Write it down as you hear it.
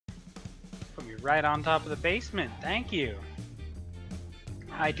right on top of the basement. Thank you.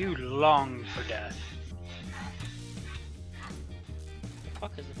 I do long for death.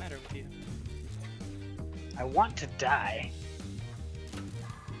 What the fuck is the matter with you? I want to die.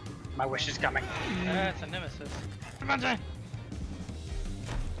 My wish is coming. That's a nemesis. Come on, Jay.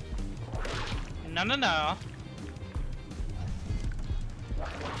 No, no, no.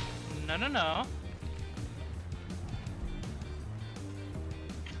 No, no, no.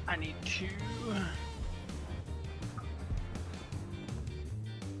 I need to...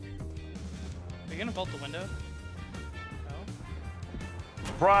 Are you gonna vault the window? No.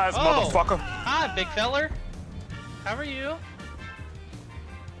 Surprise, motherfucker! Hi, big feller. How are you?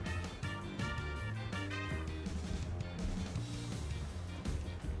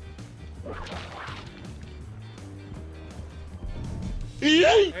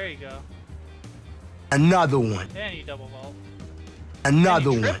 There you go. Another one. And you double vault. Another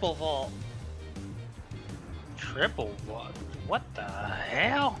And you one. triple vault. Triple what? What the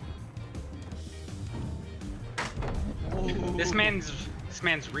hell? Ooh. This man's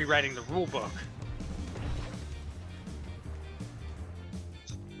rewriting the rule book.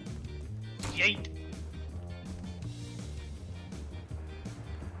 Yeet.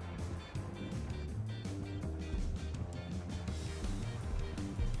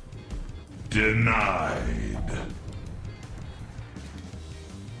 Denied.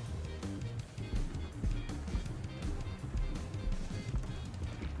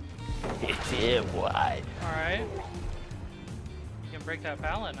 Yeah, why? Alright. You can break that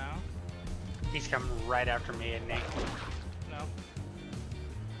pallet now. He's coming right after me and Nate. No.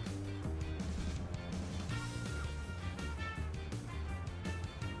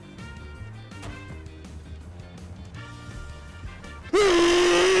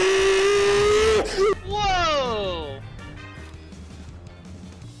 Whoa!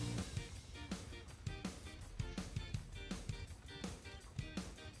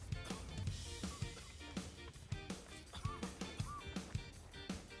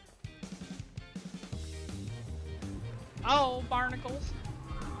 Oh, barnacles.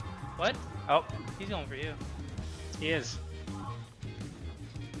 What? Oh, He's going for you. he is.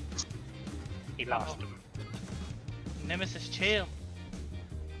 He lost him. Nemesis, chill.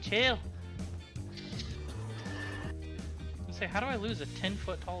 Chill. Let's say, how do I lose a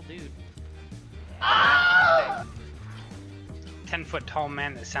 10-foot tall dude? 10-foot tall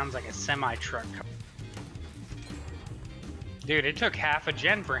man that sounds like a semi-truck. Dude, it took half a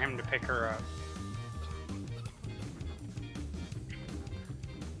gen for him to pick her up.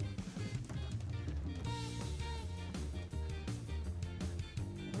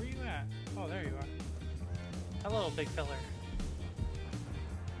 Where are you at? Oh, there you are. Hello, big fella.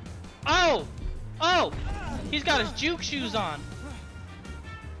 Oh! Oh! He's got his juke shoes on.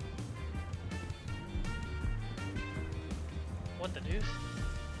 What the deuce?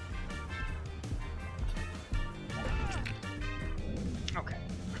 Okay.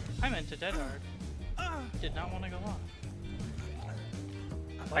 I meant to dead hard. Did not want to go off.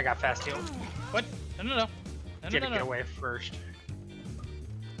 I got fast healed. What? No, no, no. No, no, Get no, to get no. away first.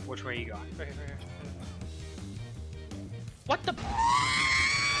 Which way are you going? Right here, right here. What the?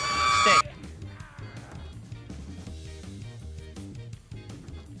 Stay.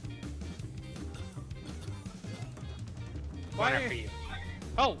 Why Going are after you? you.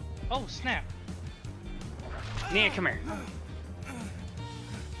 Oh, oh, snap. Nia, come here.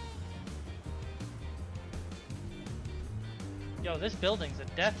 Yo, this building's a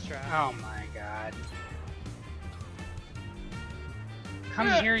death trap. Oh my god. Come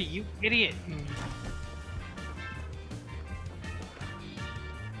here, you idiot.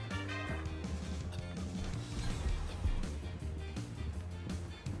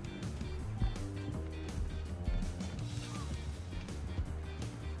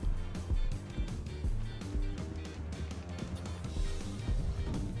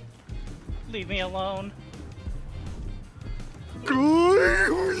 Leave me alone.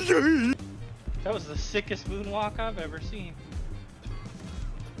 That was the sickest moonwalk I've ever seen.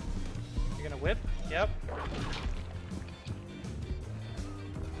 You're gonna whip? Yep.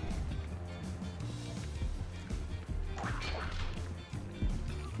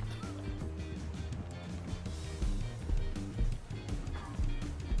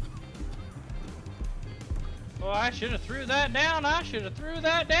 Oh, I should have threw that down. I should have threw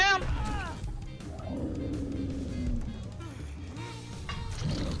that down.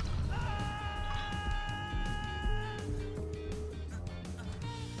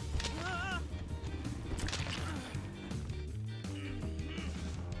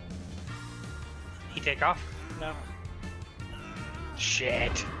 He take off? No.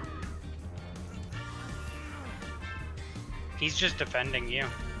 Shit. He's just defending you.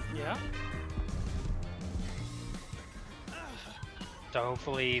 Yeah. So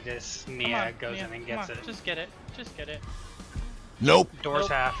hopefully this Nia goes in and gets it. Just get it. Just get it. Nope. Door's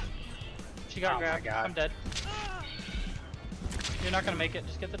half. She got grabbed. My God. I'm dead. You're not gonna make it.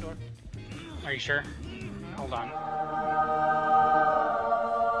 Just get the door. Are you sure? Hold on.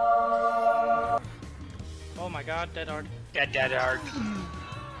 Oh my God, dead hard. Dead hard.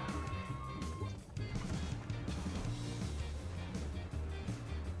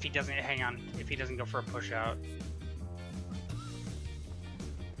 If he doesn't, hang on. If he doesn't go for a push out.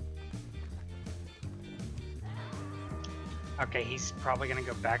 Okay, he's probably gonna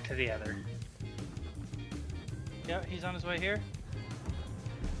go back to the other. Yeah, he's on his way here.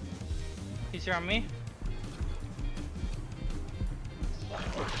 He's here on me.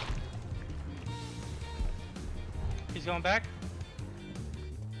 He's going back.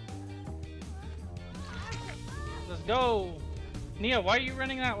 Let's go. Nia, why are you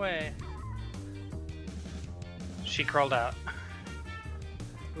running that way? She crawled out.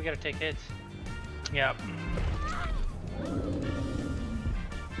 We gotta take hits. Yep.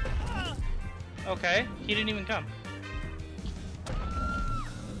 Okay, he didn't even come.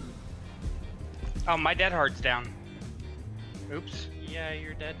 Oh, my dead hard's down. Oops. Yeah,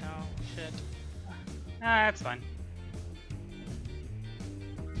 you're dead now. Shit. Ah, that's fine.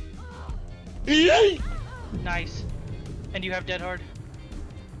 Nice. And you have dead hard.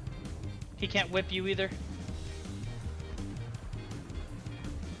 He can't whip you either.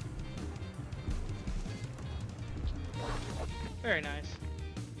 Very nice.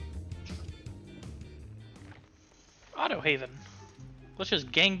 Auto Haven. Let's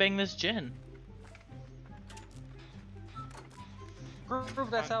just gangbang this gin.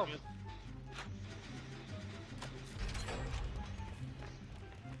 Prove that self.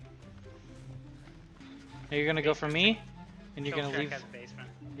 Now you're gonna go for me, and you're gonna leave.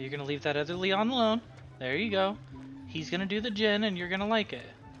 You're gonna leave that other Leon alone. There you go. He's gonna do the gin, and you're gonna like it.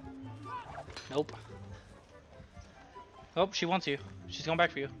 Nope. Oh, she wants you. She's going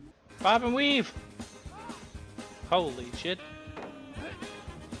back for you. Bob and weave. Holy shit.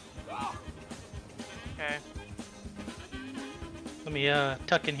 Okay. Let me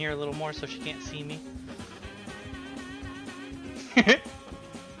tuck in here a little more so she can't see me. Oh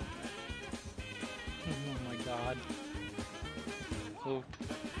my God. Ooh.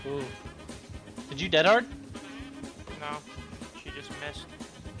 Ooh. Did you dead hard? No. She just missed.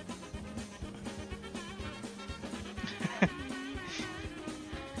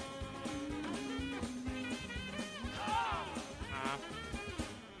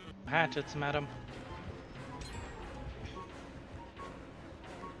 Hatchets, madam.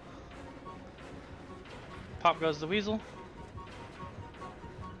 Pop goes the weasel.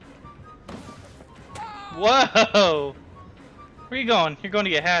 Whoa! Where you going? You're going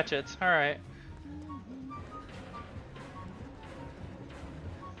to get hatchets. Alright.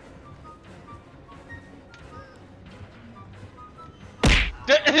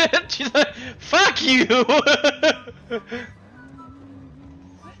 She's like, fuck you!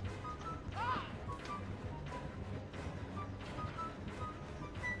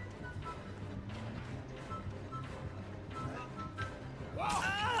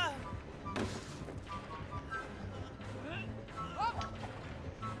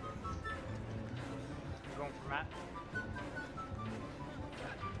 Going for Matt.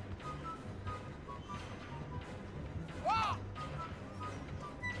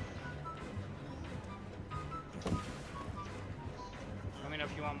 Let me know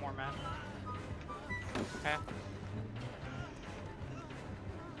if you want more, Matt. Okay.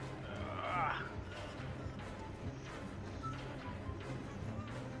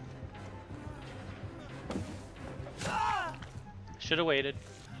 Should have waited.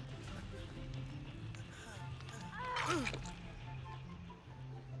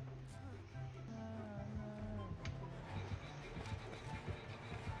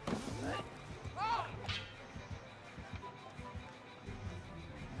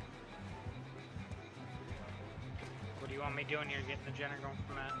 What do you want me doing here? Getting the Jenner going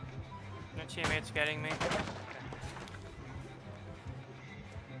for Matt? No teammates getting me.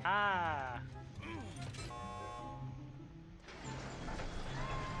 Ah.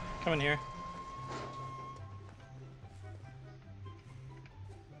 Come in here.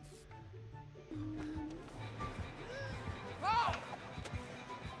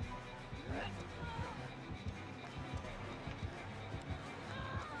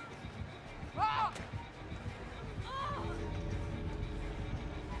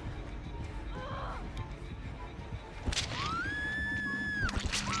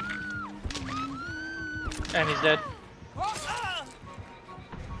 And he's dead.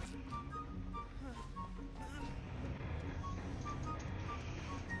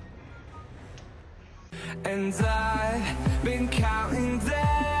 And I've been counting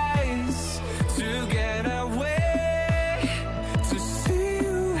down